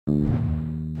Michael,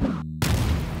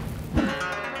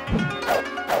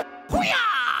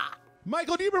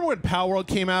 do you remember when Power World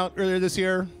came out earlier this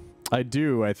year? I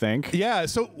do, I think. Yeah,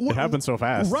 so it happened so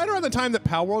fast. Right around the time that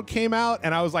Power World came out,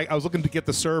 and I was looking to get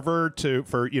the server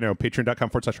for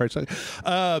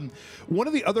patreon.com/RageSelect. One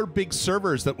of the other big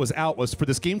servers that was out was for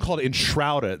this game called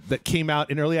Enshrouded that came out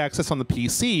in early access on the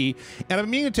PC, and I'm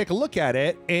meaning to take a look at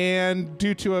it, and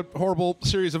due to a horrible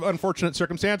series of unfortunate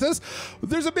circumstances,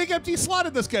 there's a big empty slot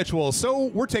in the schedule, so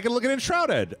we're taking a look at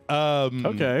Enshrouded.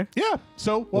 Okay. Yeah,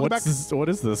 so welcome back. What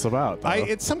is this about?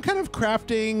 It's some kind of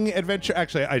crafting adventure.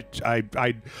 Actually,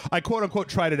 I quote unquote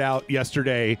tried it out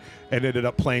yesterday and ended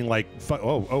up playing like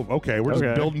okay, we're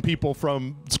just building people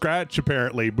from scratch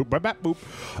apparently. Boop, boop, boop,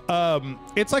 boop.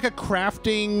 It's like a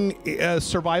crafting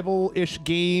survival-ish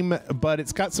game, but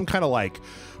it's got some kind of like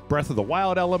Breath of the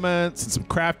Wild elements and some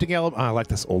crafting elements. I like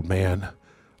this old man. I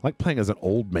like playing as an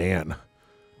old man,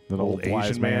 an old Asian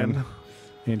wise man,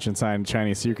 ancient sign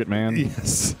Chinese secret man.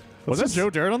 Yes. Was that Joe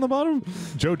Dirt on the bottom?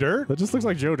 Joe Dirt? That just looks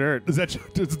like Joe Dirt. Is that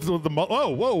the whoa,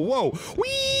 whoa, whoa.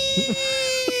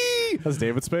 Whee! That's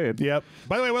David Spade. Yep.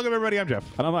 By the way, welcome everybody. I'm Jeff.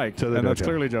 And I'm Mike. And that's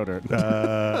clearly Joe Dirt.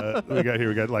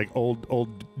 We got like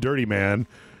old dirty man.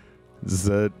 This is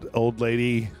an old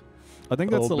lady. I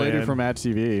think that's the lady from Mad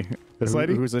TV. This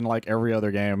lady? Who's in like every other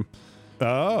game.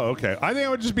 Oh, okay. I think I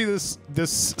would just be this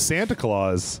Santa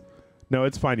Claus. No,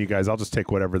 it's fine, you guys. I'll just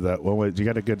take whatever you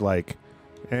got a good like.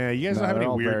 You guys don't have any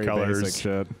weird colors. Basic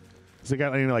shit. Has it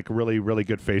got any like really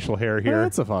good facial hair here? Yeah,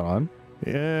 that's a fun one.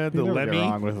 Yeah, the Lemmy. Lemmy.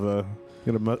 Wrong with the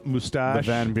got a mustache.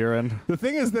 The Van Buren. The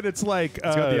thing is that it's like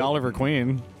it's got the Oliver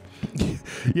Queen.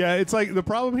 Yeah, it's like the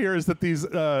problem here is that these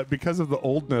because of the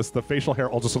oldness, the facial hair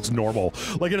all just looks normal.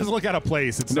 Like it doesn't look out of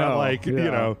place. It's not like you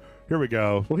know. Here we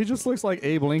go. Well, he just looks like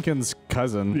Abe Lincoln's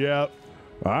cousin. Yeah,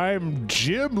 I'm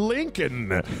Jim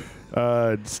Lincoln.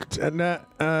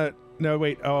 No,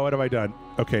 wait. Oh, what have I done?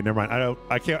 Okay, never mind. I don't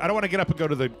want to get up and go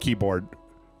to the keyboard.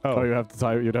 Oh, you have to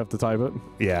type. You'd have to type it.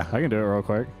 Yeah, I can do it real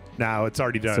quick. No, it's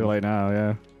already done. It's too late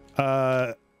now.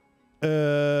 Yeah.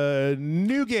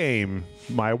 New game,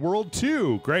 My World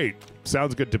 2. Great,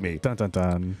 sounds good to me. Dun dun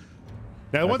dun.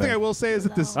 Now, one thing I will say is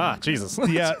that this. Jesus.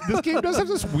 Yeah, this game does have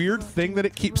this weird thing that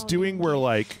it keeps doing, where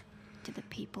like. To the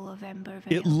people of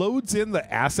Embervale. It loads in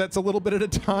the assets a little bit at a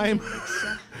time.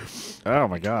 Oh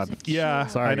my god. Yeah,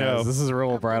 sorry, I know. Guys. This is a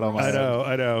real brat on my head.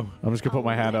 I know. I'm just gonna put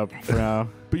my hand up for now.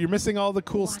 But you're missing all the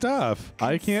cool stuff.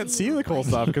 I can't see the cool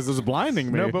stuff because it's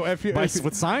blinding me. No, but if you,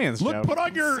 with science, look, Jeff. put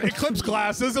on your eclipse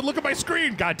glasses and look at my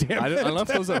screen. God damn it! I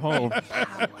left those at home.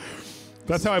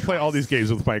 That's how I play all these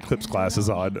games with my eclipse glasses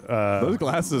on. Those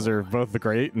glasses are both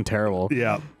great and terrible.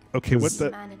 Yeah. Okay, what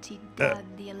the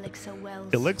elixir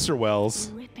wells. Elixir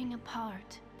wells. Ripping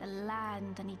apart the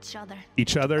land and each other.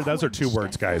 Each other? Those are two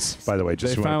words, guys, by the way.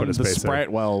 Just they want to found put a the space Sprite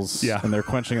there. wells, and they're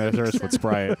quenching their thirst with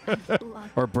Sprite.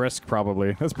 Or Brisk,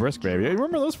 probably. That's Brisk, baby. You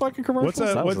remember those fucking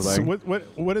commercials?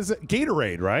 What is it?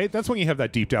 Gatorade, right? That's when you have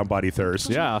that deep down body thirst.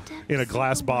 Yeah. In a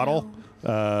glass bottle.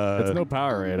 It's no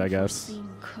Powerade, I guess.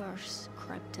 Curse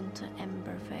crept into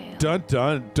Embervale. Dun,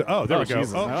 dun, dun. Oh, there we go.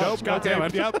 Jesus. Oh, nope. God damn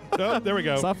it. Yep. Oh, there we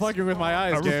go. Stop fucking with my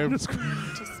eyes, game.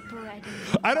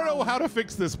 I don't know how to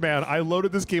fix this, man. I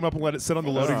loaded this game up and let it sit on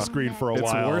the loading screen for a while.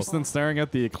 It's worse than staring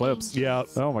at the eclipse. Yeah.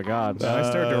 Oh my god. I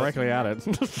stared directly at it.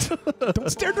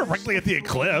 Don't stare directly at the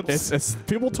eclipse. It's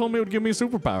people told me it would give me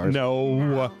superpowers.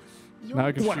 No. Now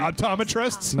I can what,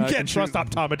 optometrists? You can't trust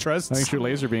optometrists. I can shoot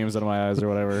laser beams out of my eyes or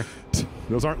whatever.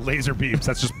 Those aren't laser beams.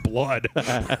 That's just blood.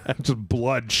 Just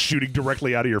blood shooting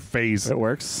directly out of your face. It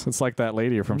works. It's like that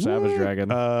lady from Savage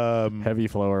Dragon. Heavy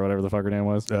Flow or whatever the fuck her name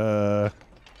was.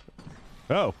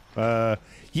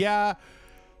 Yeah.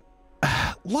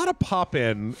 A lot of pop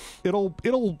in. It'll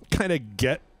kind of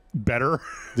get better.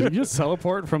 Did you just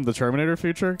teleport from the Terminator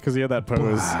future? Because he had that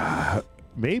pose.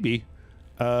 Maybe.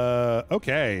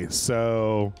 Okay,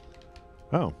 so...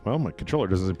 Oh, well, my controller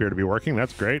doesn't appear to be working.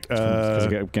 That's great. Because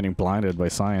I'm getting blinded by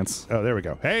science. Oh, there we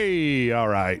go. Hey, all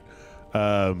right.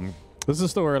 This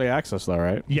is still early access, though,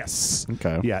 right? Yes.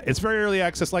 Okay. Yeah, it's very early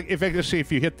access. Like,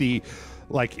 if you hit the...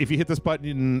 Like, if you hit this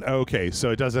button... Okay,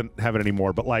 so it doesn't have it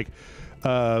anymore, but, like...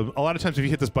 a lot of times if you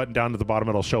hit this button down to the bottom,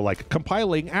 it'll show like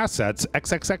compiling assets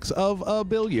XXX of a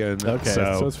billion. Okay,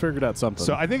 so it's figured out something.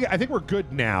 So I think we're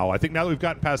good now. I think now that we've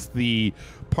gotten past the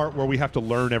part where we have to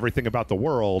learn everything about the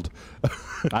world,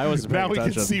 I was now we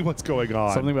can see what's going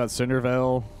on. Something about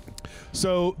Cindervale.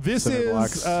 So this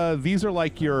is these are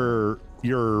like your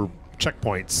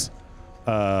checkpoints.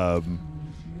 Find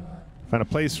a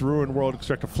place, ruin world,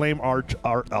 extract a flame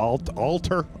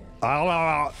altar.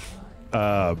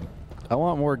 I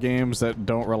want more games that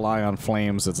don't rely on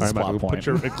flames as a All right, spot Michael, point. put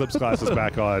your eclipse glasses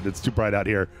back on. It's too bright out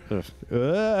here.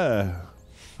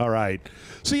 All right.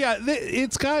 So yeah,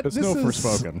 it's got. It's this no is,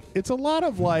 Forspoken. It's a lot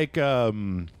of like. It's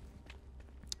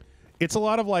a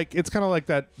lot of like. It's kind of like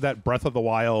that Breath of the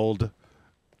Wild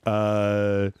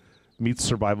meets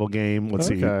survival game. Let's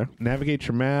see. Navigate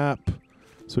your map.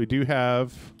 So we do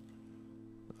have.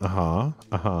 So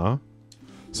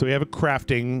we have a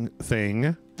crafting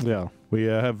thing. Yeah. We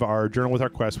have our journal with our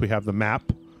quest. We have the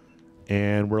map,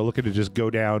 and we're looking to just go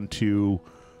down to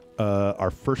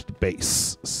our first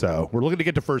base. So we're looking to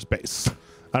get to first base.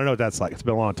 I don't know what that's like. It's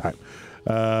been a long time.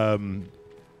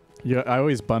 Yeah, I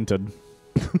always bunted.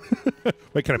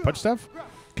 Wait, can I punch stuff?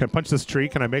 Can I punch this tree?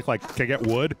 Can I make like? Can I get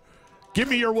wood? Give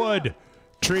me your wood,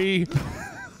 tree.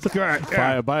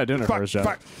 Buy a dinner first,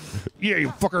 Jeff. Yeah, you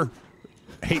fucker.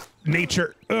 Hate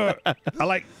nature. I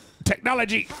like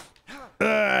technology.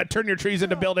 Turn your trees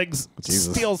into buildings.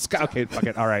 Jesus. Steal sky. Okay, fuck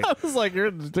it. All right. I was like, you're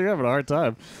having a hard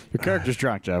time. Your character's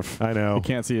drunk, Jeff. I know. You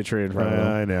can't see a tree in front of him.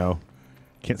 I know.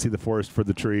 Can't see the forest for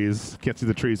the trees. Can't see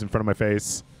the trees in front of my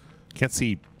face. Can't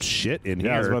see shit in here.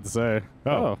 Yeah, I was about to say.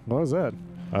 Oh, what was that?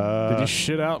 Did you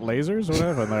shit out lasers? What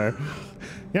happened there?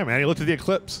 Yeah, man. He looked at the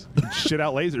eclipse. Shit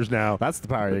out lasers now. That's the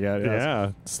power you got.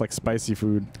 Yeah. It's like spicy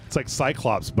food. It's like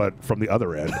Cyclops, but from the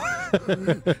other end.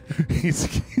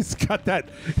 he's got that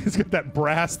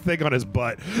brass thing on his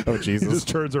butt. Oh, Jesus. He just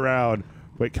turns around.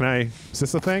 Wait, can I? Is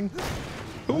this a thing?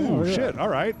 Ooh, Oh, yeah. shit. All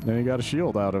right. Then you got a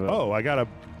shield out of it. Oh, I got a.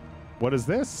 What is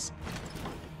this?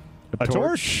 A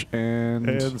torch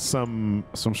and some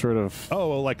sort of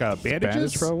like a bandages,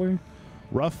 bandage, probably.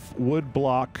 Rough wood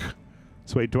block.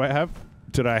 So wait,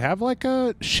 did I have like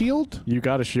a shield? You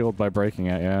got a shield by breaking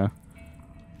it, yeah.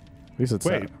 At least it's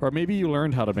Wait. or maybe you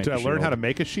learned how to make. Did a I learn shield. how to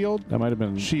make a shield? That might have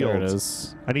been Shields. There it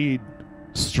is. I need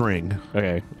string.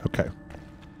 Okay. Okay.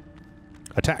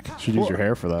 Attack. Should use your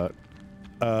hair for that.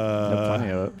 You have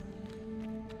plenty of it.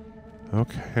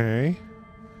 Okay.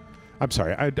 I'm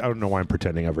sorry. I don't know why I'm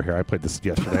pretending over here. I played this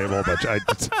yesterday a whole bunch.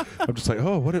 I'm just like,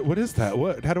 oh, what is that?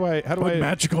 What? How do I?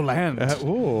 Magical land.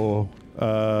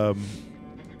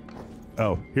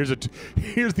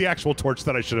 Here's the actual torch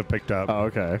that I should have picked up. Oh,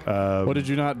 okay. What, did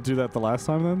you not do that the last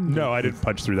time then? No, I didn't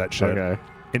punch through that shit. Okay.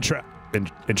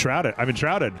 Enshrouded. I'm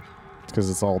enshrouded. It's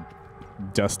because it's all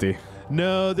dusty.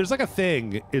 No, there's like a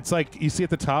thing. It's like you see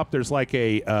at the top. There's like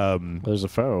a. There's a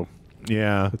foe.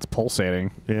 Yeah. It's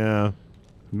pulsating. Yeah.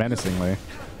 Menacingly.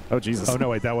 Oh, Jesus. Oh, no,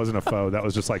 wait, that wasn't a foe. That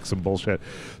was just like some bullshit.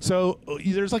 So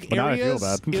there's like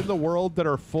areas in the world that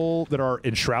are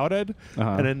enshrouded,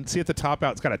 and then see at the top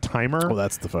out, it's got a timer. Oh,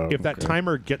 that's the foe. If that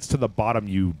timer gets to the bottom,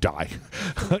 you die.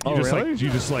 Really? You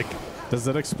just like... Does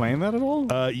that explain that at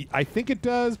all? I think it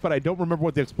does, but I don't remember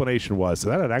what the explanation was. Is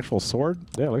that an actual sword?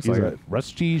 Yeah, it looks like it.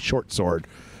 Rusty short sword.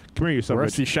 Come here, you son of a-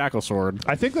 Rusty shackle sword.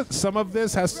 I think that some of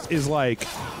this is like...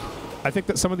 I think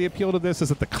that some of the appeal to this is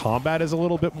that the combat is a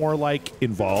little bit more like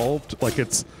involved. Like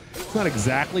it's not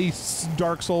exactly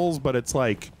Dark Souls, but it's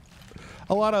like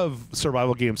a lot of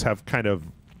survival games have kind of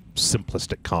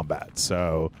simplistic combat.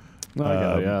 So No, I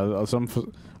get it, yeah. Some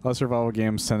survival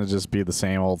games tend to just be the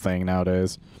same old thing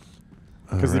nowadays.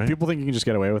 Because people think you can just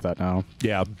get away with that now.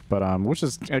 Yeah. But which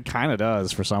is it kind of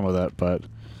does for some of it, but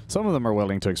some of them are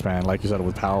willing to expand. Like you said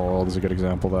with Power World is a good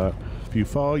example of that. If you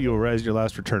fall, you'll res your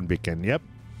last return beacon. Yep.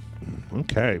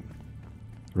 Okay.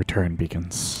 Return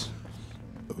beacons.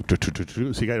 So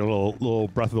you got a little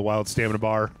Breath of the Wild stamina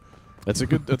bar. It's a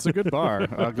good bar.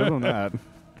 I'll give them that.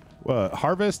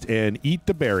 Harvest and eat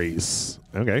the berries.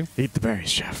 Okay. Eat the berries,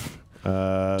 chef.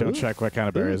 Don't check what kind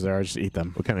of berries there are. Just eat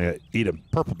them. What kind of eat them?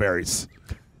 Purple berries.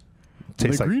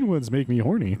 The green ones make me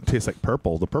horny. Tastes like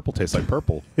purple. The purple tastes like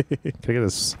purple. Can I get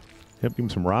this? Yep, give me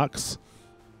some rocks.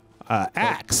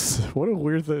 Axe. What a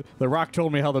weird thing. The rock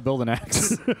told me how to build an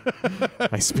axe.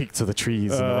 I speak to the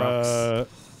trees and the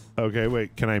rocks. Okay,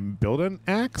 wait. Can I build an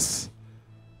axe?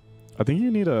 I think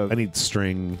you need I need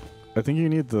string. I think you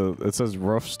need it says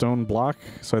rough stone block,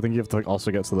 so I think you have to also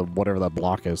get to whatever that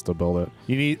block is to build it.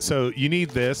 You need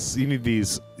this. You need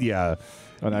these. Yeah.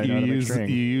 Oh, now you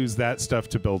use that stuff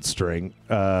to build string.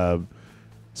 So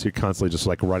you're constantly just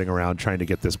like running around trying to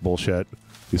get this bullshit,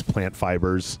 these plant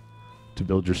fibers to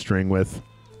build your string with.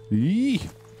 Eee!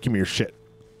 Give me your shit.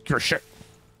 Give me your shit.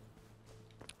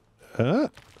 I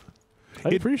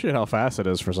appreciate how fast it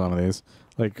is for some of these.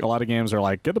 Like, a lot of games are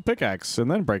like, get a pickaxe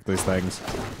and then break these things.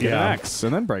 Get an axe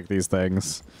and then break these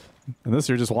things. And this,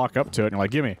 you just walk up to it and you're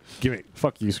like, gimme.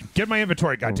 Fuck you. Get my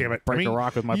inventory, goddammit. Break a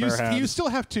rock with my bare hands. You still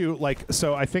have to, like,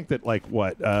 so I think that, like,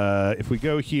 if we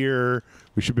go here,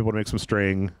 we should be able to make some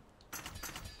string.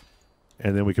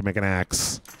 And then we can make an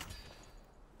axe.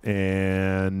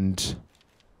 and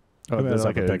there's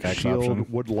like a pickaxe shield option.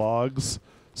 wood logs.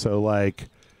 So like,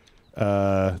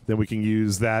 then we can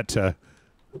use that to.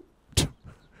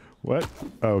 What?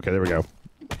 Oh, okay, there we go.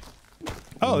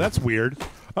 Oh, that's weird.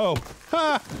 Oh,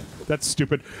 ha! That's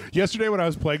stupid. Yesterday when I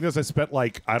was playing this, I spent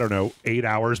like, I don't know, 8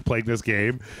 hours playing this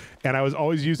game, and I was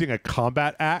always using a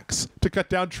combat axe to cut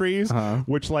down trees,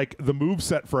 which like the move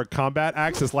set for a combat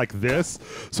axe is like this.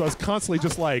 So I was constantly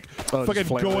just like fucking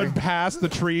going past the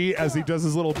tree as he does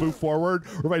his little move forward.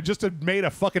 Or if I just had made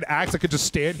a fucking axe, I could just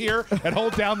stand here and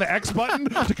hold down the X button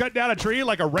to cut down a tree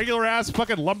like a regular ass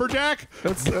fucking lumberjack.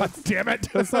 God damn it.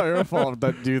 That's not your fault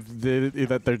that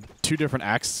that they're two different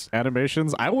axe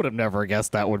animations. I would have never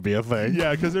guessed that would be a thing.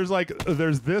 Yeah, because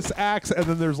there's this axe and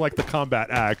then there's like the combat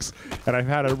axe, and I've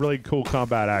had a really cool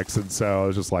combat axe, and so I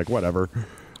was just like, whatever.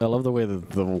 I love the way that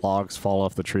the logs fall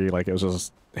off the tree like it was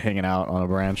just hanging out on a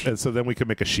branch. And so then we can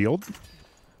make a shield.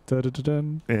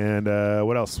 Dun-dun-dun-dun. And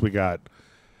what else we got?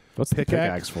 What's the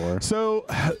pickaxe for? So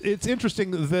it's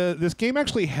interesting. This game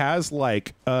actually has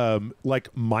like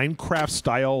Minecraft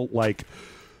style like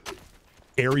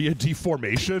area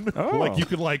deformation. Oh. Like you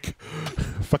can like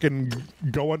fucking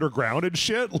go underground and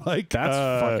shit. Like that's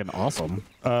fucking awesome.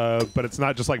 But it's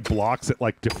not just like blocks. It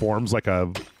like deforms like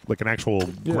an actual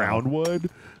ground would.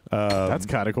 That's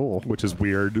kind of cool. Which is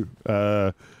weird.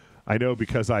 I know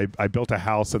because I built a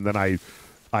house and then I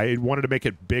wanted to make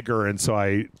it bigger, and so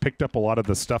I picked up a lot of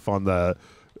the stuff on the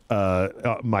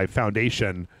my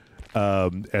foundation,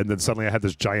 and then suddenly I had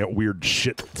this giant weird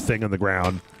shit thing on the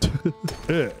ground.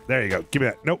 There you go. Give me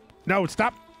that. Nope. No,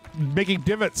 stop making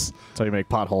divots. That's how you make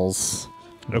potholes.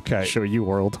 Okay. Show you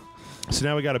world. So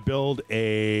now we got to build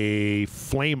a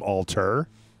flame altar,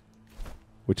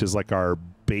 which is like our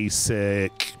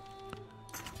basic,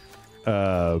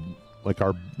 this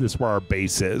is where our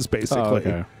base is, basically. Oh,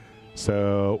 okay.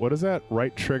 So what is that?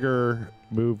 Right trigger,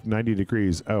 move 90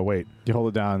 degrees. Oh, wait. You hold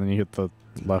it down and then you hit the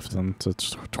left and to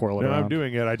twirl it around. I'm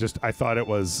doing it. I thought it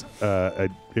was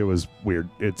weird.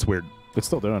 It's weird. It's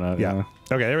still doing it. Yeah.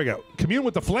 Okay, there we go. Commune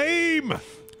with the flame.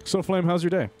 So, Flame, how's your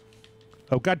day?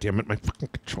 Oh, God damn it. My fucking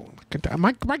controller.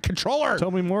 My controller.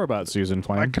 Tell me more about Susan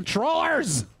Flame. My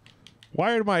controllers.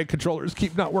 Why do my controllers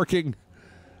keep not working?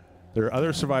 There are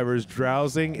other survivors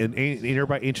drowsing in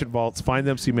nearby ancient vaults. Find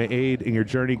them so you may aid in your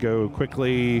journey. Go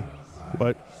quickly.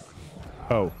 What?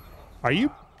 Oh. Are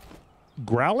you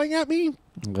growling at me?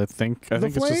 I think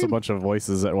it's just a bunch of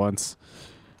voices at once.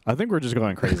 I think we're just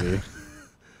going crazy.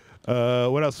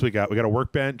 What else we got? We got a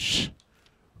workbench.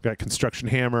 We got a construction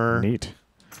hammer. Neat.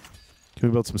 Can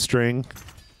we build some string?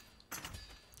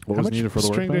 What was needed for the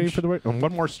string workbench? for the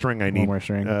one more string I need. One more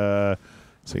string. So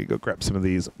you go grab some of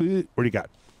these. What do you got?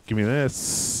 Give me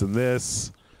this and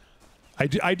this.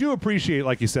 I do appreciate,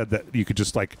 like you said, that you could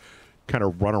just like kind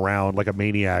of run around like a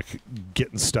maniac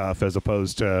getting stuff as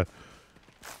opposed to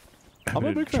I'm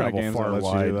a big fan of games that let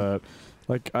you do that.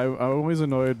 Like, I'm always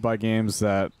annoyed by games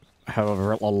that have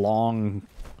a long,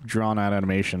 drawn-out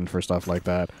animation for stuff like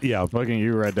that. Yeah. Looking at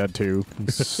you, Red Dead 2,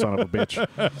 son of a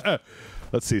bitch.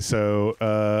 Let's see. So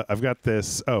I've got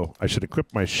this. Oh, I should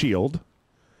equip my shield.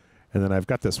 And then I've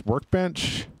got this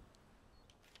workbench.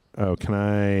 Oh, can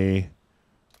I...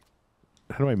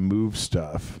 How do I move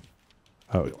stuff?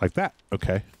 Oh, like that.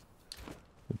 Okay.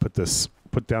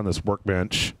 Put down this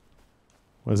workbench.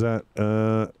 What is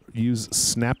that? Use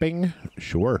snapping?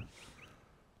 Sure.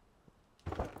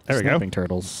 There we go. Snapping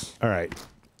turtles. All right.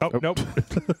 Oh, nope.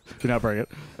 Do not break it.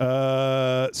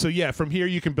 So yeah, from here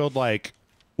you can build like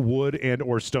wood and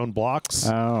or stone blocks.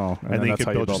 Oh. And then you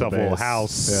can build yourself a little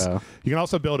house. Yeah. You can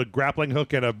also build a grappling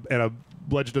hook and a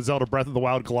Legend of Zelda Breath of the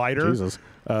Wild glider. Jesus.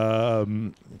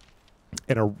 And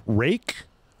a rake.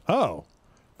 Oh.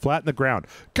 Flatten the ground.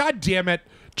 God damn it,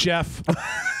 Jeff.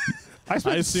 I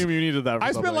assume you needed that. For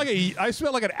I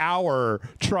spent like an hour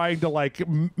trying to like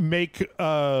make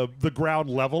the ground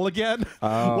level again.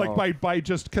 Oh. Like by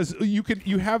just because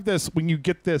you have this when you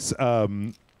get this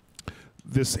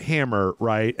this hammer,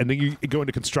 right, and then you go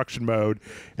into construction mode,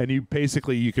 and you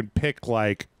can pick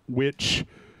like which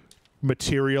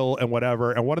material and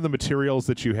whatever, and one of the materials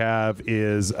that you have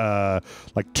is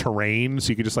like terrain, so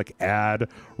you can just like add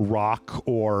rock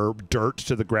or dirt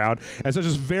to the ground, and so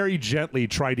just very gently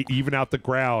try to even out the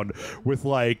ground with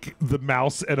like the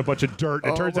mouse and a bunch of dirt.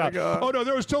 It turns out, oh no,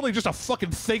 there was totally just a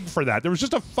fucking thing for that. There was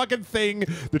just a fucking thing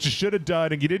that you should have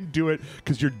done, and you didn't do it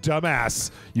because you're dumbass.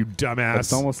 You dumbass.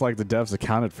 It's almost like the devs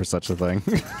accounted for such a thing.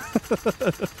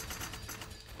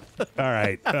 All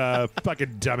right,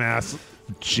 fucking dumbass,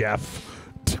 Jeff.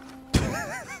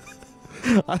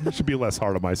 I should be less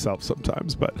hard on myself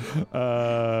sometimes, but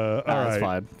all right,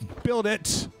 fine. Build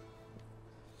it.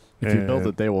 If you build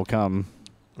it, they will come.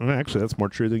 Actually, that's more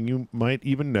true than you might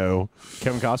even know.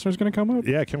 Kevin Costner's going to come up?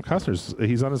 Yeah, Kevin Costner's.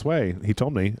 He's on his way. He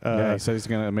told me. Yeah, he said he's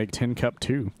going to make Tin Cup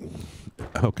 2.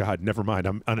 Oh, God, never mind.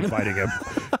 I'm uninviting him.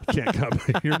 Can't come.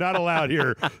 You're not allowed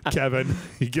here, Kevin.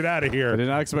 You get out of here. I did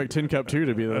not expect Tin Cup 2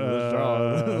 to be the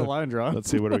draw, the line draw. Let's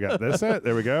see, what do we got? This it?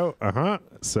 There we go.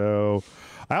 So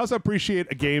I also appreciate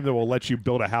a game that will let you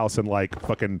build a house in like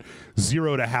fucking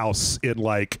 0 to house in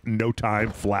like no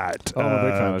time flat. Oh, I'm a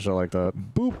big fan of shit like that.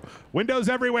 Boop. Windows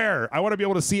everywhere. I want to be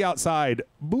able to see outside.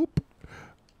 Boop.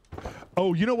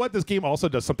 Oh, you know what? This game also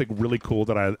does something really cool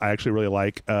that I actually really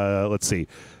like. Let's see.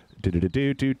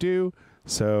 Do.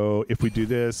 So if we do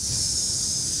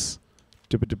this,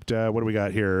 what do we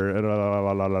got here?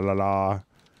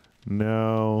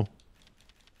 No.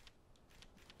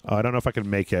 Oh, I don't know if I can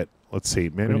make it. Let's see.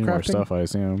 Manual crafting? More stuff, I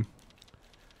assume.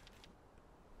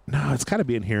 No, it's got to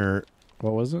be in here.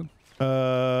 What was it?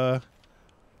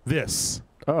 This.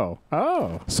 Oh.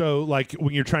 So, like,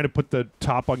 when you're trying to put the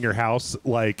top on your house,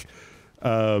 like,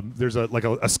 there's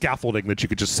a scaffolding that you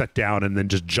could just set down and then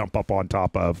just jump up on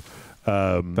top of.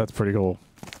 That's pretty cool.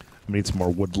 I need some more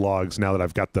wood logs now that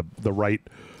I've got the right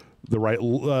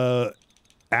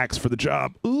axe for the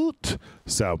job. Oot.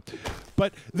 So,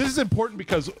 but this is important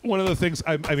because one of the things,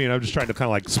 I mean, I'm just trying to kind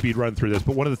of like speed run through this,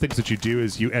 but one of the things that you do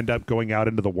is you end up going out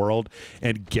into the world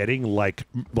and getting like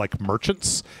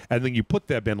merchants, and then you put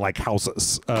them in like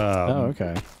houses.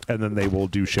 Okay. And then they will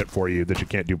do shit for you that you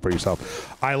can't do for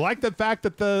yourself. I like the fact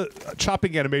that the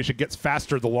chopping animation gets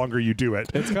faster the longer you do it.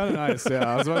 It's kind of nice,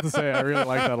 yeah. I was about to say, I really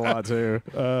like that a lot, too.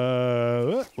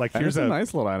 Like, here's a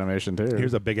nice little animation, too.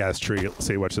 Here's a big-ass tree. Let's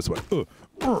see, watch this one.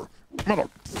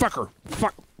 Motherfucker.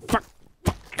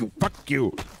 Fuck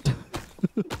you.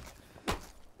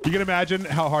 You can imagine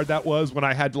how hard that was when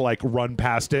I had to, like, run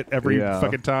past it every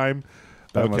fucking time?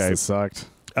 That must have sucked.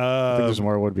 I think there's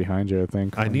more wood behind you, I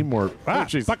think. I need more. Ah,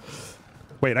 jeez. Fuck.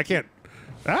 Wait, I can't.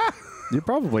 Ah! You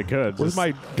probably could. Where's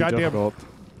my goddamn... difficult.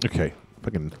 Okay.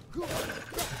 Fucking...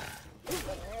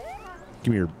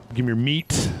 Give me your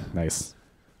meat. Nice.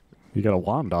 You got a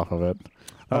wand off of it.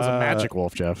 That was a magic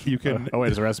wolf, Jeff. You can... oh, wait,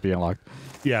 there's a recipe unlocked.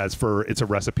 Yeah, it's a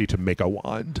recipe to make a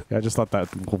wand. Yeah, I just thought that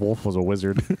wolf was a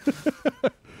wizard.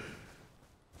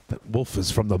 That wolf is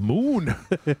from the moon.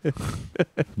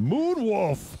 Moon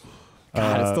wolf.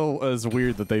 God, it still is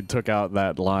weird that they took out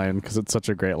that line because it's such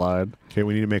a great line. Okay,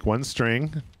 we need to make one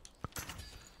string.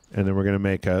 And then we're going to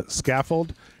make a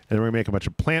scaffold. And then we're going to make a bunch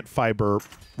of plant fiber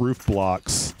roof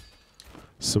blocks.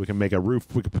 So we can make a roof.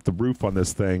 We can put the roof on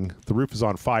this thing. The roof is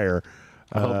on fire.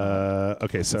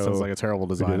 Okay, so... That sounds like a terrible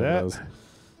design. We do that.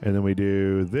 And then we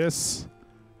do this.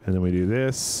 And then we do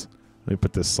this. Let me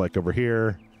put this like over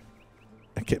here.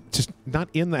 Okay, just not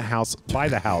in the house, by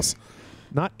the house.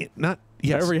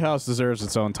 Yes. Every house deserves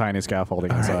its own tiny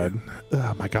scaffolding inside. Right.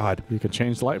 Oh my God. You can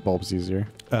change the light bulbs easier.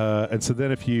 And so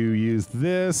then if you use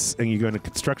this and you go into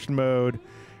construction mode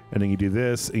and then you do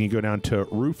this and you go down to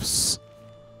roofs,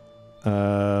 that's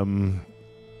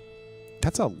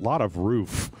a lot of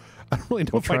roof. I don't really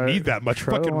know if I need that much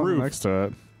fucking roof. Next to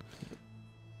it.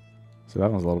 So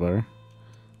that one's a little better.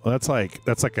 Well, that's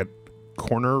like a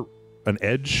corner, an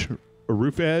edge, a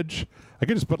roof edge. I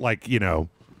could just put like, you know,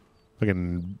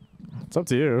 fucking... It's up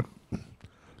to you.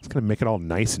 It's going to make it all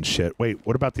nice and shit. Wait,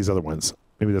 what about these other ones?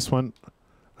 Maybe this one?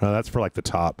 That's for like the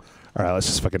top. All right, let's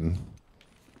just fucking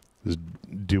just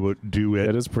do it.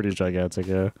 It is pretty gigantic,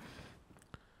 yeah.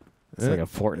 It's like a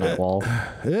Fortnite wall.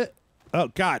 Oh,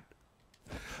 God.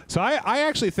 So I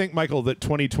actually think, Michael, that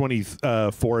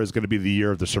 2024 is going to be the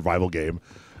year of the survival game.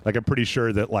 Like, I'm pretty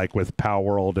sure that, like, with Power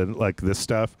World and, like, this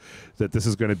stuff, that this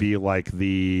is going to be, like,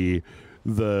 the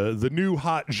new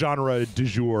hot genre du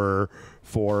jour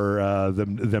for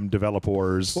them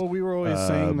developers. Well, we were always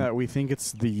saying that we think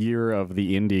it's the year of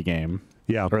the indie game.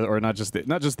 Yeah. Or not just the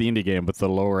indie game, but the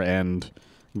lower end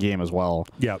game as well.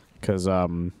 Yeah. Because,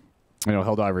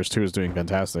 Helldivers 2 is doing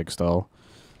fantastic still.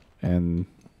 And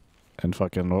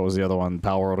fucking, what was the other one?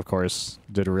 Power World, of course,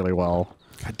 did really well.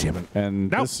 God damn it.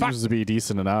 And this seems to be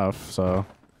decent enough, so...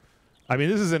 I mean,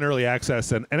 this is in early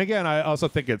access, and again, I also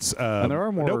think it's... and there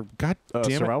are more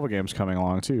survival games coming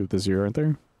along, too, this year, aren't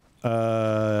there?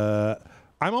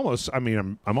 I'm almost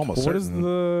certain.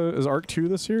 What is Arc 2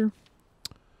 this year?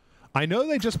 I know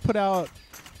they just put out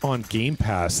on Game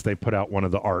Pass, they put out one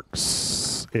of the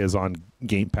Arcs is on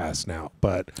Game Pass now,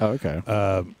 but... Oh, okay.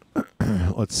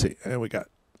 Let's see. And we got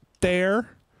there,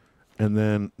 and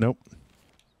then... Nope.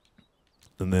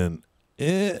 And then...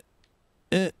 Is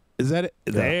that it?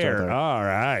 There. All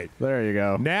right. There you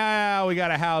go. Now we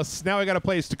got a house. Now we got a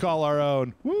place to call our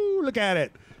own. Woo, look at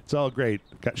it. It's all great.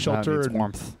 Got shelter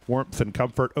and warmth and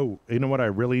comfort. Oh, you know what I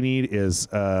really need is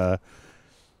a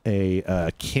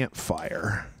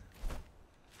campfire.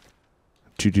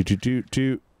 Do.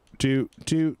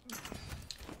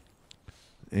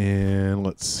 And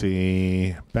let's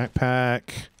see. Backpack.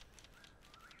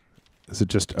 Is it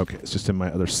just... Okay, it's just in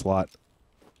my other slot.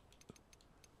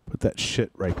 Put that shit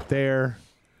right there.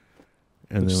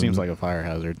 And Which seems like a fire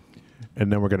hazard. And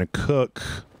then we're going to cook.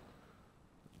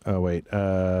 Oh, wait.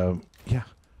 Yeah.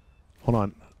 Hold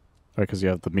on. Right, because you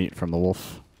have the meat from the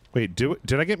wolf. Wait,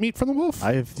 did I get meat from the wolf?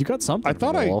 You got something I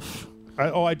thought from the wolf.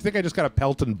 I think I just got a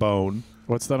pelt and bone.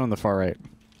 What's that on the far right?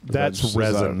 That's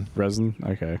resin. Resin?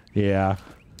 Okay. Yeah.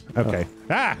 Okay. Oh.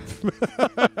 Ah!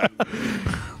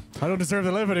 I don't deserve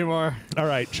to live anymore. All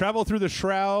right. Travel through the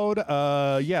shroud.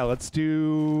 Yeah, let's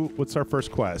do... What's our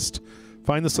first quest?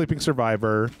 Find the sleeping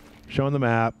survivor. Show on the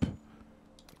map.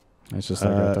 It's just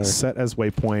like right there. Set as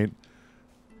waypoint.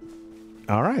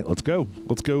 All right. Let's go.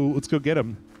 Let's go get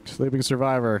him. Sleeping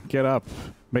survivor. Get up.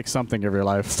 Make something of your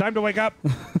life. It's time to wake up.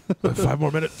 5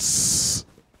 more minutes.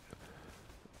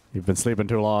 You've been sleeping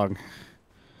too long.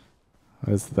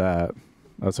 What's that?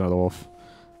 That's another wolf.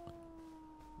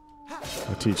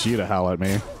 I'll teach you to howl at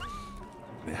me.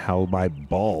 Howl my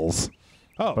balls.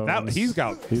 Oh, that, he's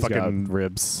got fucking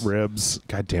ribs. Ribs.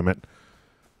 God damn it.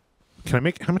 Can I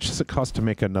make... How much does it cost to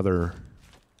make another...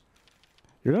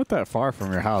 You're not that far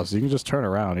from your house. You can just turn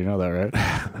around. You know that, right?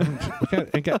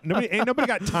 Ain't nobody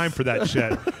got time for that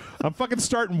shit. I'm fucking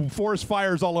starting forest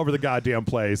fires all over the goddamn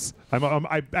place.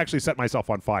 I actually set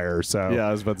myself on fire, so... Yeah,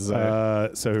 I was about to say.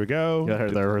 So here we go. Got her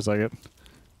there for a second.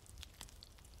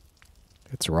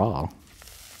 It's raw.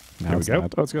 There we go.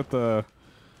 Oh, it's got the...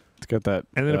 It's got that...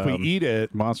 And then if we eat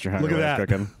it... Monster Hunter look at that.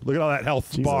 cooking. Look at all that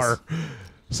health bar.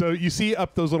 So you see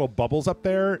up those little bubbles up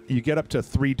there, you get up to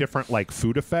 3 different like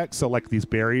food effects. So like these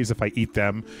berries, if I eat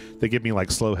them, they give me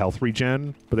like slow health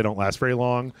regen, but they don't last very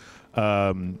long.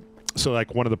 So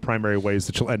like one of the primary ways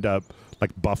that you'll end up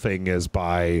like buffing is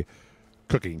by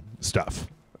cooking stuff.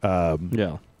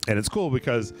 Yeah. And it's cool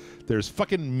because there's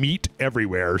fucking meat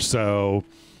everywhere. So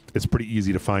it's pretty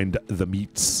easy to find the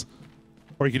meats.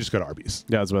 Or you can just go to Arby's.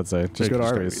 Yeah, I was about to say. Just go to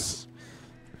Arby's.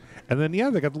 And then, yeah,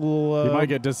 they got the little... you might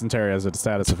get dysentery as a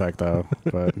status effect, though.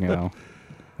 But, you know,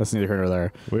 that's neither here nor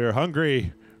there. We're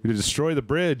hungry. We destroy the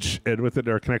bridge, and with it,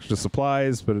 our connection to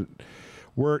supplies, but it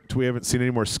worked. We haven't seen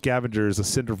any more scavengers. A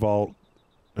cinder vault.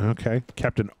 Okay.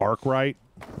 Captain Arkwright.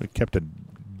 Captain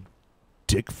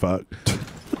Dick Fuck.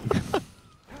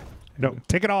 No,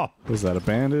 take it off. Was that a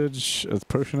bandage? A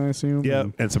potion, I assume? Yeah,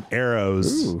 and some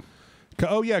arrows. Ooh.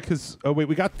 Oh, yeah, because... Oh, wait,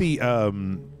 we got the...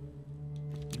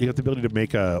 You got the ability to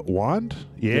make a wand?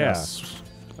 Yeah. Yes.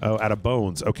 Oh, out of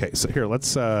bones. Okay, so here,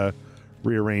 let's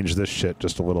rearrange this shit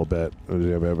just a little bit.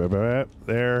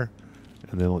 There.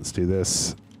 And then let's do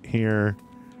this here.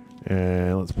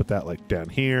 And let's put that like down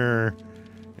here.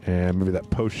 And maybe that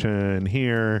potion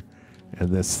here. And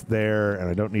this there. And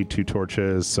I don't need 2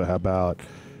 torches, so how about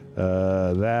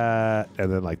that?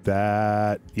 And then like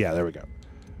that. Yeah, there we go.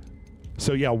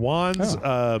 So yeah, wands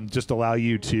just allow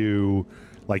you to...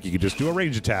 Like, you could just do a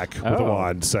range attack with a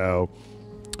wand. So,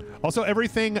 also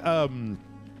everything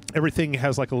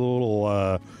has like a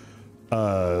little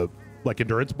like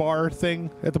endurance bar thing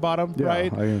at the bottom,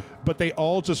 right? But they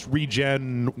all just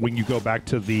regen when you go back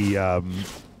to the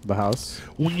house.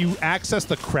 When you access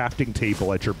the crafting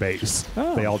table at your base,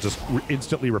 they all just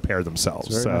instantly repair themselves.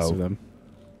 It's very nice of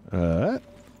them.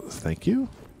 Thank you.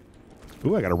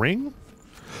 Ooh, I got a ring.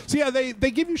 So yeah,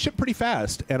 they give you shit pretty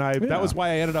fast, and that was why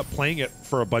I ended up playing it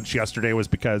for a bunch yesterday, was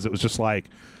because it was just like,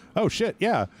 oh shit,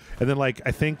 yeah. And then like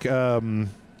I think, do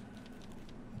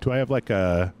I have like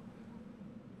a?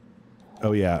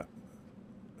 Oh yeah,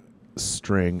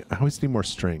 string. I always need more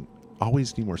string.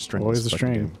 Always need more string. Always the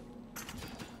string.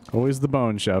 Always the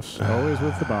bone, chefs. Always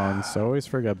with the bones. Always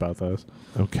forget about those.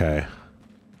 Okay.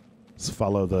 Let's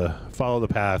follow the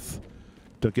path.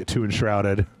 Don't get too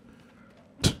enshrouded.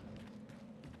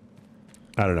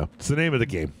 I don't know. It's the name of the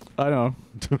game. I know.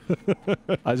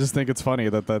 I just think it's funny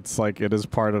that that's like it is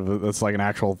part of it's like an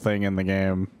actual thing in the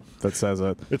game that says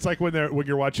it. It's like when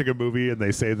you're watching a movie and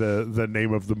they say the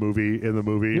name of the movie in the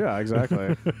movie. Yeah,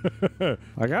 exactly.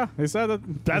 Like, yeah, he said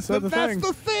that. That's the thing.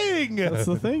 That's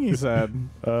the thing he said.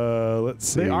 Let's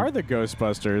see. They are the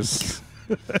Ghostbusters.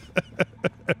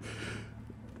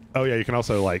 Oh yeah, you can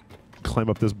also like climb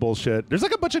up this bullshit. There's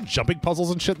like a bunch of jumping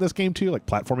puzzles and shit in this game too, like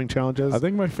platforming challenges. I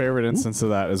think my favorite instance of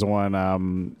that is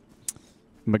when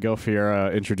Miguel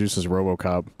Fiera introduces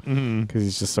RoboCop because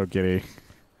he's just so giddy.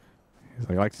 He's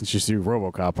like, I like to introduce you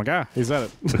RoboCop. I'm like, he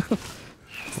said it.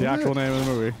 It's the actual name of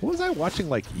the movie. What was I watching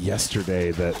like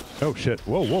yesterday that... Oh, shit.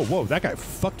 Whoa, whoa, whoa. That guy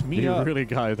fucked me You up. really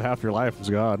got half your life was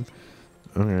gone.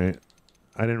 All right.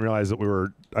 I didn't realize that we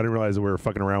were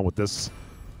fucking around with this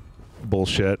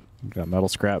bullshit. Got metal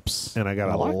scraps. And I got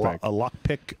a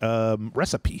lockpick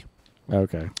recipe.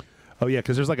 Okay. Oh yeah,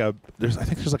 because I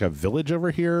think there's like a village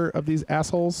over here of these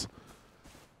assholes.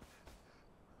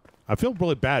 I feel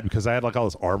really bad because I had like all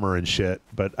this armor and shit,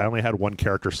 but I only had one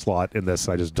character slot in this.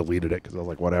 And I just deleted it because I was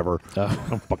like, whatever. I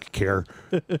don't fucking care.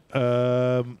 You're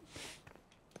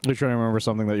trying to remember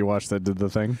something that you watched that did the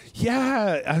thing?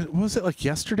 Yeah, was it like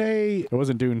yesterday? It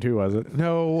wasn't Dune 2, was it?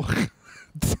 No.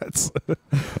 That's oh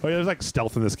yeah, there's like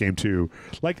stealth in this game too.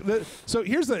 Like here's one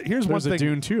thing. There's a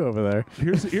Dune 2 over there.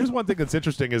 Here's one thing that's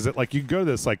interesting is that like you can go to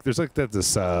this like there's like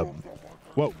this whoa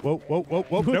nope That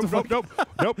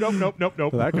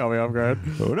caught me off guard.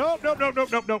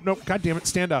 nope. God damn it,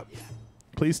 stand up.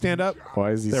 Please stand up.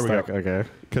 Why is he there stuck? We go. Okay.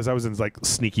 Because I was in like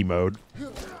sneaky mode.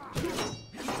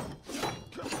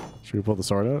 Should we pull the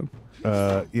sword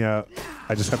out? Yeah.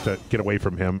 I just have to get away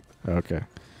from him. Okay.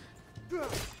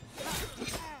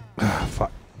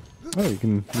 Fuck. Oh, you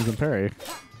can parry.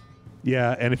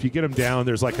 Yeah, and if you get him down,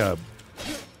 there's like a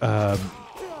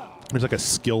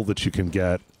skill that you can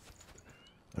get.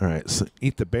 All right, so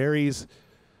eat the berries.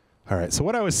 All right, so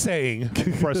what I was saying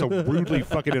before I so rudely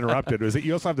fucking interrupted was that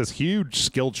you also have this huge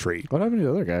skill tree. What happened to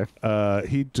the other guy?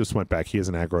 He just went back. He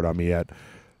hasn't aggroed on me yet.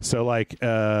 So like,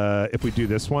 if we do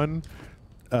this one,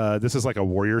 this is like a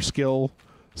warrior skill.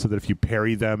 So that if you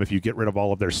parry them, if you get rid of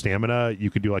all of their stamina,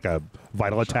 you could do like a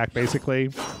vital attack,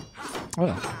 basically.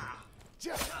 Oh.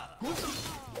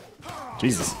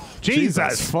 Jesus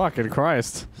fucking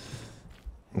Christ.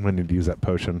 I'm going to need to use that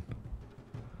potion.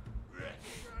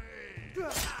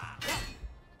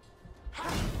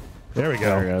 There we go.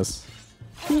 There it goes.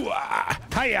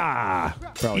 Hiya!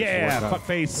 Yeah, fuck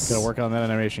face. Gotta work on that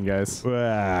animation, guys.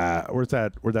 Where'd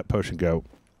that potion go?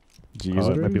 Did you use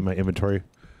it? It might be in my inventory.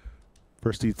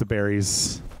 First eat the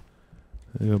berries.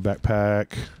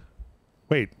 Backpack.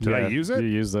 Wait, did I use it? You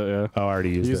used it, yeah. Oh, I already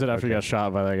used it. You used it after you got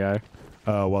shot by that guy.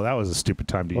 Oh, well, that was a stupid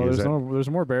time to use it. There's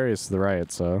more berries to the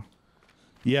right, so...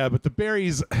 Yeah, but the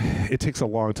berries, it takes a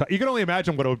long time. You can only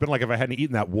imagine what it would have been like if I hadn't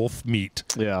eaten that wolf meat.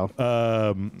 Yeah.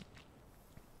 I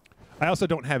also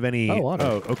don't have any...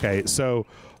 Oh, okay. So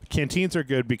canteens are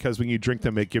good because when you drink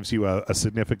them, it gives you a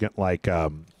significant, like,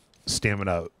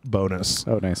 stamina bonus.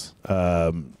 Oh, nice.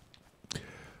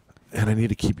 And I need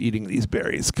to keep eating these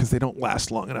berries because they don't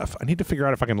last long enough. I need to figure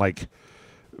out if I can, like,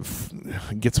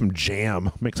 get some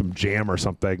jam. Make some jam or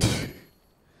something.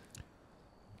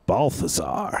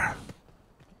 Balthazar.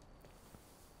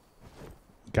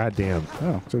 God damn.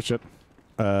 Oh, so shit.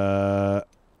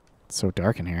 It's so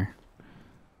dark in here.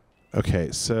 Okay,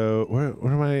 so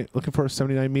what am I looking for?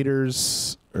 79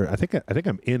 meters? Or I think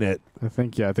I'm in it. I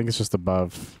think it's just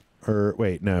above. Or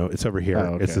wait, no, it's over here.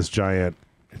 Oh, okay. It's this giant.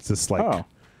 It's this like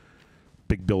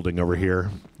big building over here.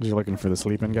 You're looking for the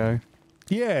sleeping guy?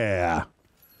 Yeah.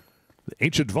 The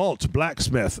ancient vault,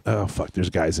 blacksmith. Oh fuck, there's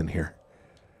guys in here.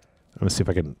 I'm gonna see if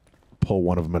I can pull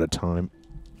one of them at a time.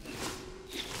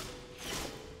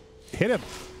 Hit him.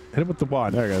 Hit him with the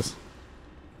wand. There he goes.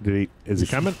 Is he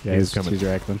coming? Yeah, he's coming. He's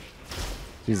reacting.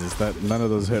 Jesus, none of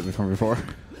those hit me from before.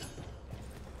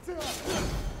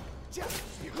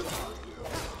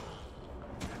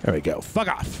 There we go. Fuck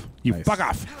off. You Nice. fuck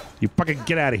off. You fucking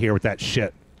get out of here with that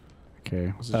shit.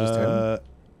 Okay. Was it just him?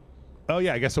 Oh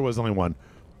yeah, I guess there was only one.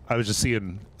 I was just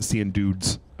seeing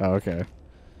dudes. Oh, okay.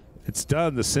 It's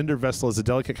done. The cinder vessel is a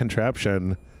delicate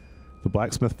contraption. The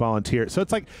blacksmith volunteer. So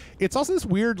it's like, it's also this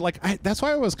weird, like, that's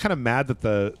why I was kind of mad that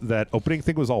that opening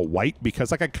thing was all white,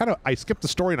 because like I skipped the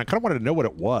story and I kind of wanted to know what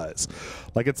it was.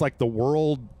 Like, it's like the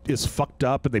world is fucked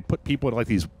up and they put people in like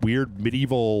these weird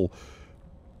medieval,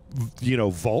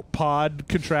 vault pod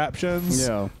contraptions.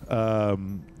 Yeah.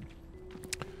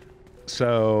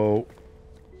 So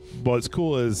what's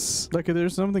cool is Like,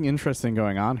 there's something interesting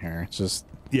going on here. It's just,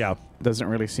 yeah, doesn't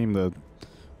really seem to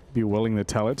be willing to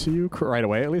tell it to you right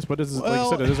away, at least. But it's, like you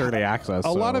said, it is early access.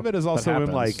 A lot of it is also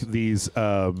in like these.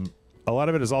 A lot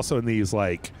of it is also in these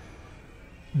like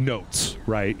notes,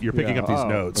 right? You're picking up these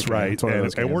notes, okay. right?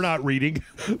 And we're not reading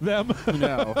them.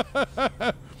 No.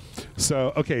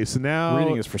 So okay, so now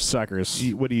Reading is for suckers.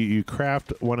 What do you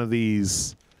craft one of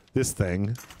these? This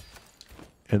thing,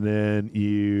 and then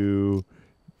you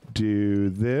do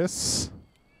this,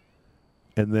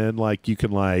 and then like you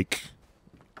can like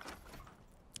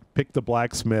pick the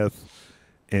blacksmith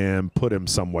and put him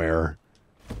somewhere.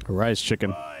 Rice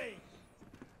chicken.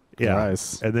 Yeah.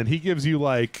 Rice. And then he gives you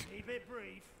like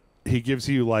he gives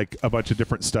you like a bunch of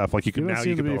different stuff. Like you can now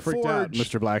you can build a freaked out, forge,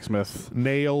 Mr. Blacksmith.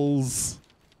 nails,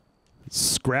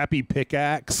 scrappy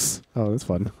pickaxe. Oh, that's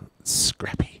fun.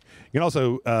 Scrappy. You can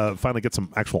also finally get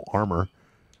some actual armor.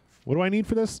 What do I need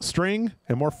for this? String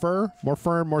and more fur,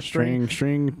 and more string.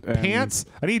 Pants.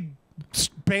 I need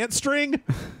pants string.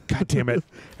 God damn it!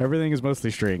 Everything is mostly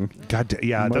string. God damn.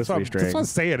 Yeah, that's what string. I'm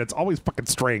saying. It's always fucking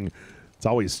string. It's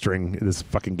always string in this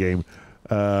fucking game.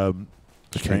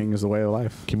 String is the way of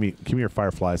life. Give me your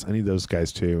fireflies. I need those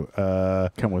guys too.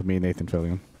 Come with me, Nathan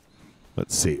Fillion.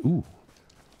 Let's see. Ooh.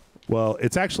 Well,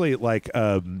 it's actually like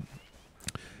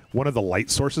one of the light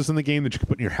sources in the game that you can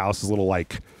put in your house is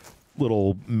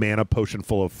little mana potion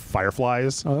full of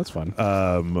fireflies. Oh, that's fun.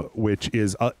 Which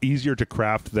is easier to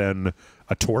craft than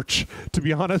a torch, to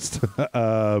be honest.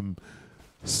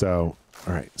 So,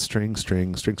 all right, string.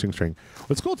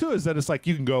 What's cool too is that it's like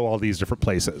you can go all these different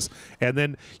places, and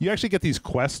then you actually get these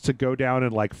quests to go down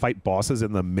and like fight bosses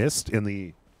in the mist, in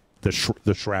the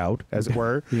shroud, as it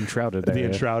were. The Enshrouded. The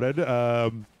Enshrouded.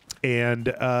 And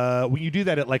when you do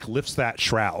that, it like lifts that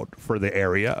shroud for the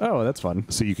area. Oh, that's fun.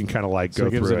 So you can kind of like so go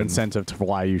it gives through an incentive to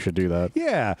why you should do that.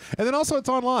 Yeah, and then also it's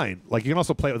online. Like you can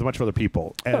also play it with a bunch of other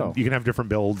people, and you can have different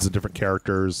builds and different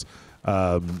characters.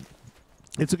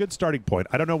 It's a good starting point.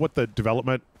 I don't know what the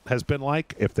development has been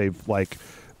like, if they've like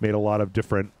made a lot of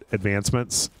different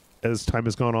advancements as time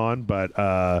has gone on,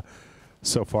 but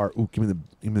so far, ooh, give me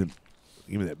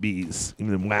the bees, give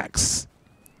me the wax.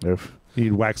 Oof. You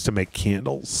need wax to make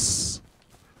candles.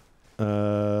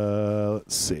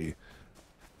 Let's see.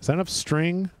 Is that enough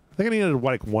string? I think I needed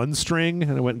like one string,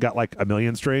 and I went and got like a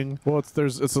million string. Well,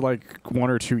 it's like one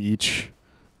or two each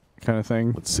kind of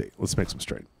thing. Let's see. Let's make some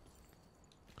string.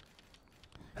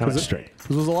 How much string?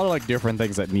 There's a lot of like different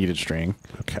things that needed string.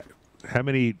 Okay. How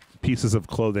many pieces of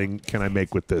clothing can I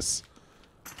make with this?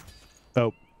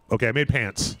 Oh, okay. I made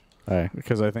pants.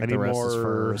 Because I think the rest is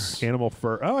furs. Animal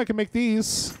fur. Oh, I can make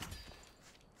these.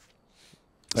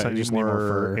 So I just need need more more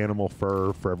fur. animal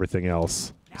fur for everything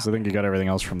else. Because I think you got everything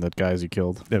else from the guys you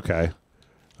killed. Okay.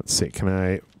 Let's see. Can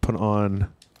I put on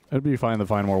It'd be fine to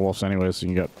find more wolves anyway, so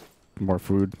you can get more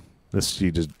food. this?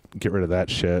 You just get rid of that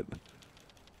shit.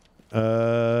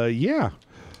 Yeah.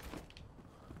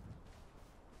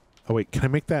 Oh wait, can I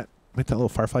make that little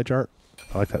firefly jar?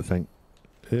 I like that thing.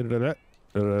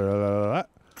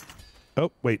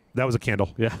 Oh wait, that was a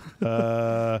candle. Yeah.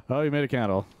 Oh, you made a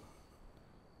candle.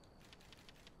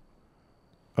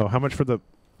 Oh, how much for the?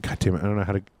 God damn it! I don't know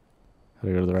how to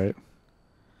go to the right.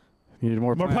 You need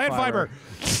more plant fiber.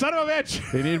 Son of a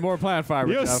bitch! You need more plant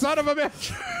fiber. You Jeff. son of a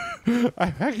bitch! I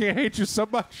fucking hate you so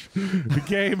much. The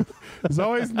game is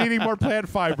always needing more plant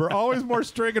fiber. Always more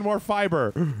string and more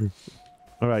fiber.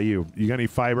 What about you? You got any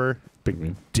fiber?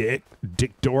 Big dick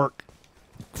dork.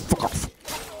 Fuck off.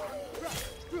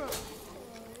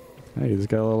 Hey, you just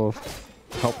got a little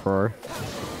help roar.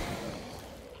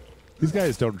 These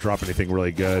guys don't drop anything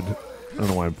really good. I don't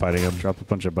know why I'm fighting them. Drop a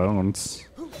bunch of bones.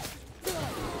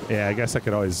 Yeah, I guess I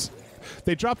could always...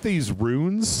 They drop these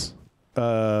runes,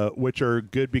 which are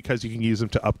good because you can use them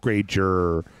to upgrade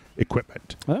your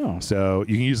equipment. Oh. So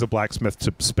you can use the blacksmith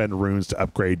to spend runes to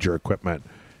upgrade your equipment.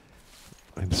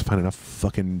 I just find enough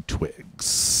fucking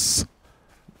twigs.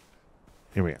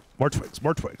 Here we go. More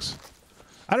twigs.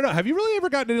 I don't know. Have you really ever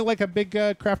gotten into like a big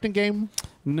crafting game?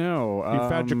 No. You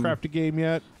found your crafting game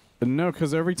yet? No,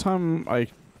 because every time I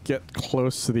get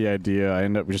close to the idea, I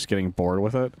end up just getting bored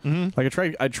with it. Mm-hmm. Like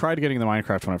I tried getting the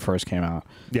Minecraft when it first came out.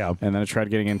 Yeah. And then I tried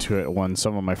getting into it when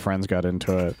some of my friends got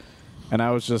into it. And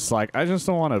I was just like, I just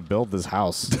don't want to build this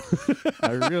house.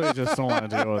 I really just don't want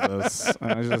to deal with this.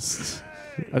 I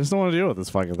just don't want to deal with this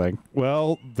fucking thing.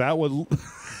 Well, that will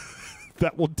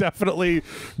definitely...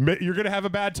 You're going to have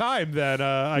a bad time then,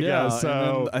 I guess.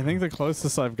 So I think the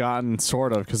closest I've gotten,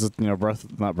 sort of, because it's, not Breath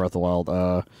of the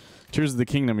Wild, Tears of the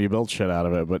Kingdom, you build shit out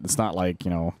of it, but it's not like,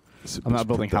 I'm not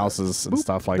building houses and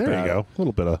stuff like that. There you go. A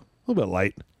little bit of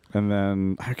light. And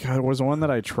then, there was one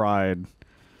that I tried.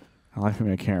 I can't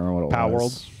remember what it Power was.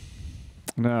 World?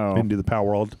 No. Didn't do the Power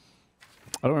World.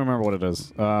 I don't remember what it is.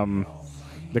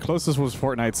 The closest was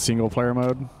Fortnite's single player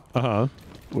mode. Uh-huh.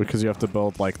 Because you have to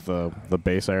build, like, the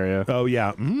base area. Oh,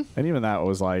 yeah. Mm-hmm. And even that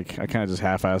was, like, I kind of just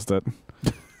half-assed it.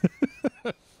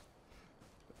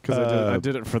 Because I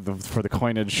did it for the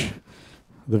coinage,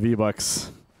 the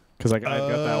V-Bucks. Because I got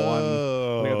that one.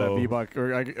 I got that V-Buck.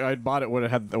 Or I bought it when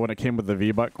it came with the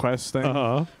V-Buck quest thing.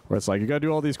 Uh-huh. Where it's like, you got to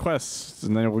do all these quests,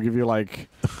 and then we'll give you, like,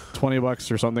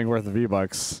 $20 or something worth of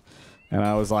V-Bucks. And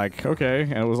I was like, okay.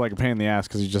 And it was like a pain in the ass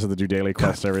because you just had to do daily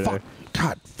quests every day.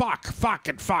 God, fuck.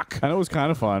 And it was kind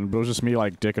of fun, but it was just me,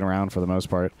 like, dicking around for the most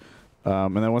part.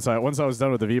 And then once I was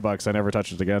done with the V-Bucks, I never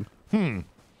touched it again. What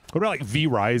about like V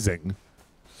Rising?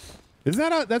 Isn't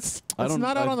that that's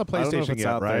not out on the PlayStation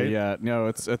yet, right? Yeah, no,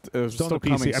 it's still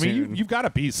coming soon. I mean, you've got a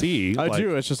PC. I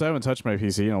do. It's just I haven't touched my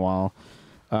PC in a while.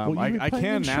 I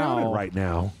can now. Right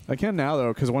now, I can now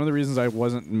though, because one of the reasons I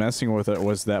wasn't messing with it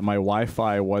was that my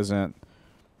Wi-Fi wasn't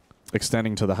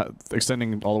extending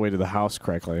all the way to the house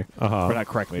correctly. But not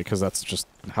correctly, because that's just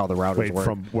how the routers work.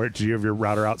 From where do you have your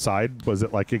router outside? Was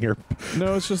it like in your?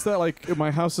 No, it's just that like my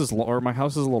house is a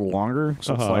little longer,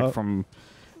 so it's like from.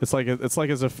 It's like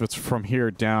as if it's from here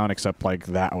down, except like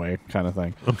that way, kind of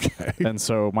thing. Okay. And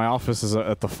so my office is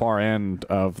at the far end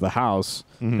of the house,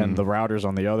 and the router's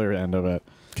on the other end of it.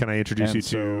 Can I introduce you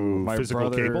to physical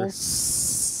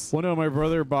cables? Well, no, my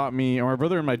brother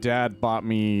and my dad bought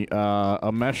me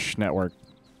a mesh network,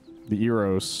 the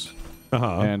Eros,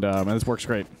 and this works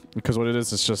great because what it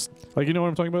is, it's just like, you know what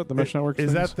I'm talking about, the mesh network.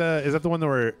 Is that the one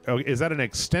where is that an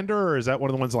extender, or is that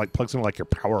one of the ones that like plugs into like your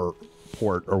power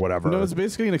port or whatever? No, it's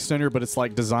basically an extender, but it's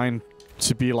like designed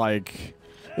to be like.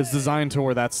 It's designed to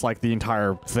where that's like the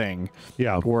entire thing.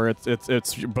 Yeah. Where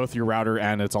it's both your router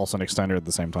and it's also an extender at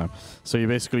the same time. So you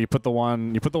basically put the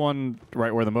one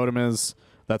right where the modem is.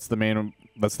 That's the main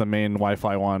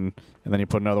Wi-Fi one, and then you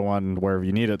put another one wherever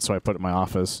you need it. So I put it in my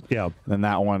office. Yeah. And then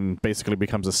that one basically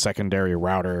becomes a secondary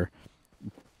router,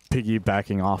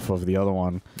 piggybacking off of the other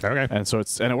one. Okay. And so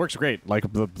it works great. Like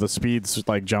the speeds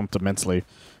like jumped immensely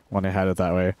when I had it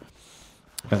that way.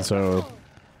 And so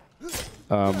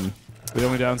the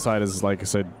only downside is, like I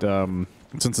said,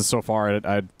 since it's so far,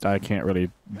 I can't really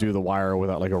do the wire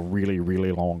without like a really,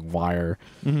 really long wire.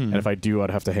 And if I do,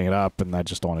 I'd have to hang it up, and I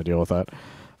just don't want to deal with that.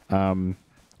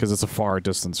 Because it's a far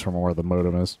distance from where the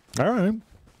modem is. All right.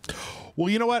 Well,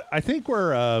 you know what? I think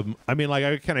we're, I mean, like,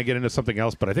 I kind of get into something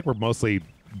else, but I think we're mostly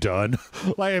done.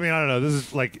 Like, I mean, I don't know. This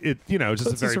is like, it, you know,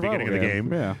 just the very beginning of the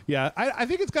game. Yeah. Yeah. I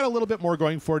think it's got a little bit more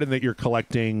going for it in that you're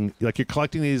collecting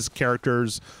these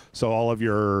characters. So all of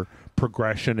your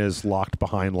progression is locked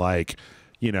behind, like,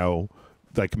 you know,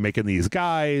 like making these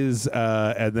guys,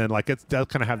 and then like they'll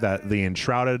kind of have the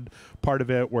enshrouded part of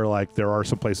it, where like there are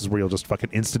some places where you'll just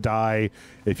fucking insta die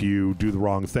if you do the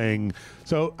wrong thing.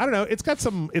 So I don't know. It's got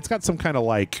some kind of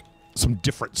like some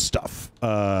different stuff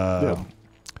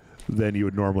than you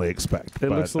would normally expect. It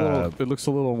looks a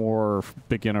little more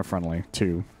beginner friendly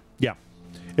too. Yeah,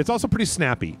 it's also pretty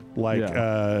snappy. Like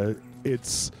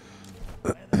it's.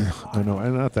 I know,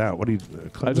 not that. What do you?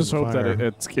 I just hope that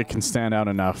it can stand out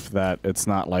enough that it's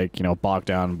not like, you know, bogged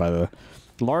down by the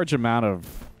large amount of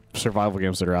survival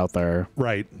games that are out there.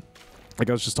 Right. Like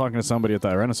I was just talking to somebody at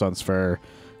that Renaissance Fair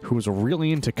who was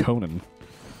really into Conan.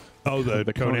 Oh,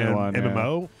 the Conan one,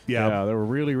 MMO. Yeah, they were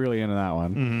really, really into that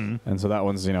one. And so that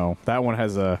one's, you know, that one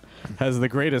has the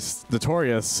greatest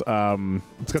notorious. It's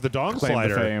got the dong claim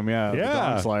slider. To fame. Yeah, the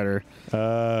dong slider.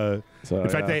 In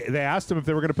fact, they asked him if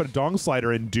they were going to put a dong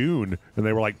slider in Dune, and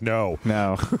they were like, no.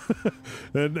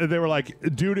 And they were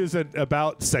like, Dune isn't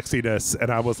about sexiness, and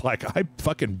I was like, I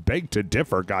fucking beg to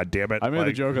differ, God damn it. I made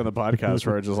a joke on the podcast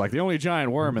where it's just like, the only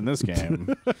giant worm in this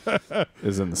game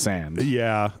is in the sand.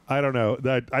 Yeah, I don't know.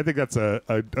 I think that's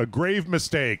a grave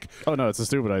mistake. Oh no, it's a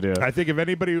stupid idea. I think if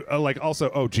anybody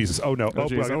also, oh Jesus, oh no, oh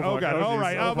God, oh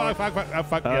right, oh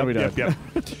fuck, yep.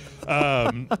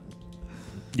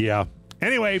 Yeah.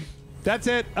 Anyway, that's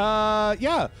it.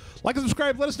 Yeah. Like and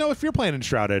subscribe. Let us know if you're playing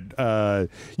Enshrouded.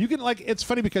 You can, like, it's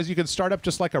funny because you can start up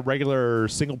just like a regular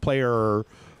single player,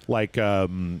 like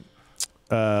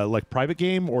private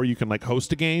game, or you can like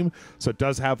host a game. So it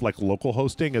does have like local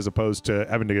hosting as opposed to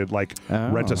having to like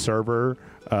rent a server.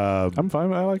 I'm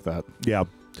fine. I like that. Yeah.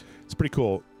 It's pretty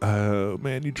cool.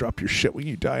 Man, you drop your shit when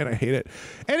you die, and I hate it.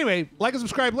 Anyway, like and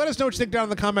subscribe. Let us know what you think down in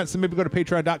the comments, and maybe go to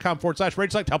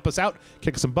patreon.com/RageSelect. Help us out.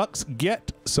 Kick us some bucks.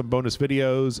 Get some bonus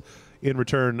videos in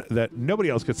return that nobody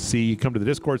else gets to see. Come to the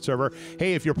Discord server.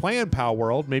 Hey, if you're playing Pow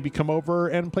World, maybe come over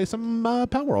and play some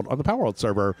Pow World on the Pow World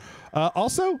server.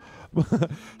 Also,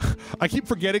 I keep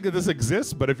forgetting that this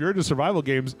exists, but if you're into survival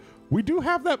games, we do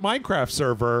have that Minecraft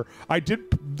server. I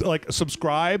did like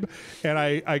subscribe, and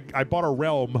I bought a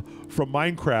realm from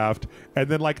Minecraft, and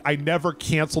then like I never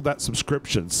canceled that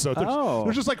subscription. So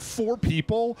there's just like 4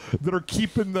 people that are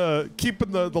keeping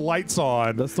the lights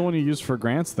on. That's the one you used for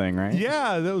Grant's thing, right?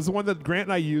 Yeah, that was the one that Grant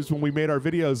and I used when we made our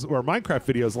videos, or Minecraft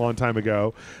videos, a long time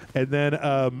ago, and then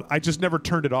I just never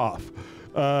turned it off.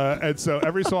 And so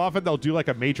every so often they'll do like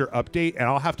a major update, and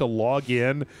I'll have to log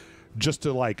in just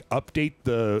to like update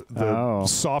the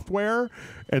software.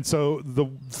 And so the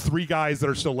 3 guys that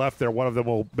are still left there, one of them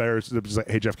will just like,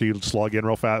 hey Jeff, can you just log in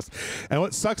real fast? And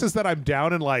what sucks is that I'm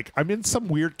down in like I'm in some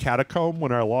weird catacomb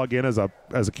when I log in as a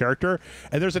character,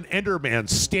 and there's an Enderman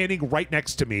standing right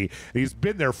next to me. And he's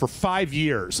been there for 5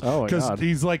 years because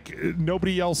he's like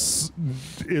nobody else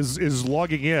is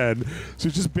logging in, so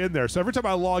he's just been there. So every time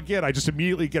I log in, I just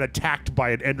immediately get attacked by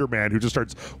an Enderman who just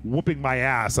starts whooping my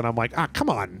ass, and I'm like, come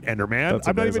on, Enderman, That's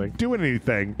I'm amazing. not even doing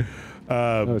anything.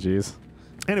 Oh jeez.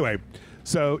 Anyway,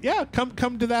 so yeah,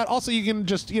 come to that. Also, you can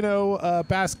just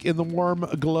bask in the warm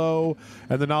glow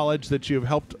and the knowledge that you have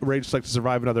helped RageSelect to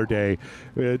survive another day.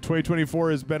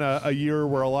 2024 has been a year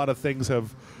where a lot of things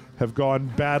have gone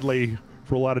badly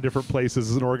for a lot of different places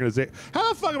as an organization.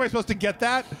 How the fuck am I supposed to get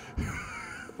that?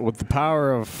 With the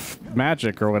power of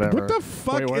magic or whatever. What the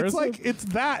fuck? Wait, it's like it's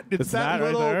that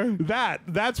little right there?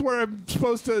 That's where I'm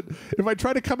supposed to. If I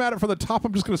try to come at it from the top,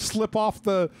 I'm just going to slip off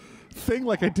the thing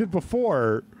like I did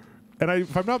before. And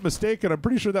if I'm not mistaken, I'm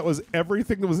pretty sure that was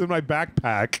everything that was in my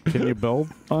backpack. Can you build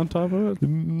on top of it?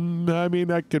 I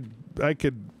mean, I could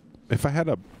if I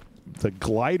had the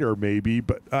glider maybe,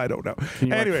 but I don't know. Can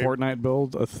you anyway, like Fortnite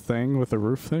build a thing with a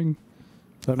roof thing?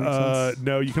 Does that make sense?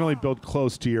 No, you can only build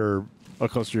close to your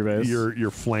close to your base.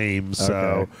 Your flames. Okay.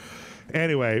 So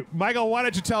anyway, Michael, why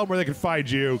don't you tell them where they can find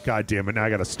you? God damn it! Now I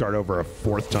got to start over a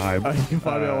 4th time. You can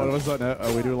find me on one of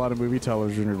us. We do a lot of movie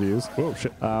television reviews. Oh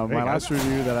shit! My last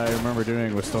review that I remember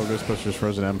doing was still Ghostbusters: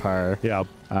 Frozen Empire. Yeah.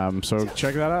 So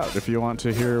check that out if you want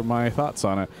to hear my thoughts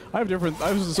on it. I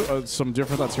have some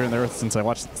different thoughts here and there since I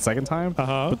watched it the second time.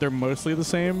 But they're mostly the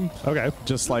same. Okay.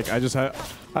 Just like I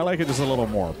like it just a little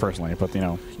more personally, but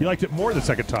you liked it more the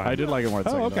second time. I did like it more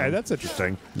the second time. Okay, that's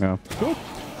interesting. Yeah. Cool.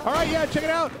 All right, yeah, check it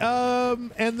out.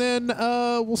 And then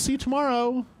we'll see you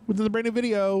tomorrow with the brand new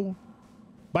video.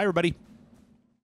 Bye, everybody.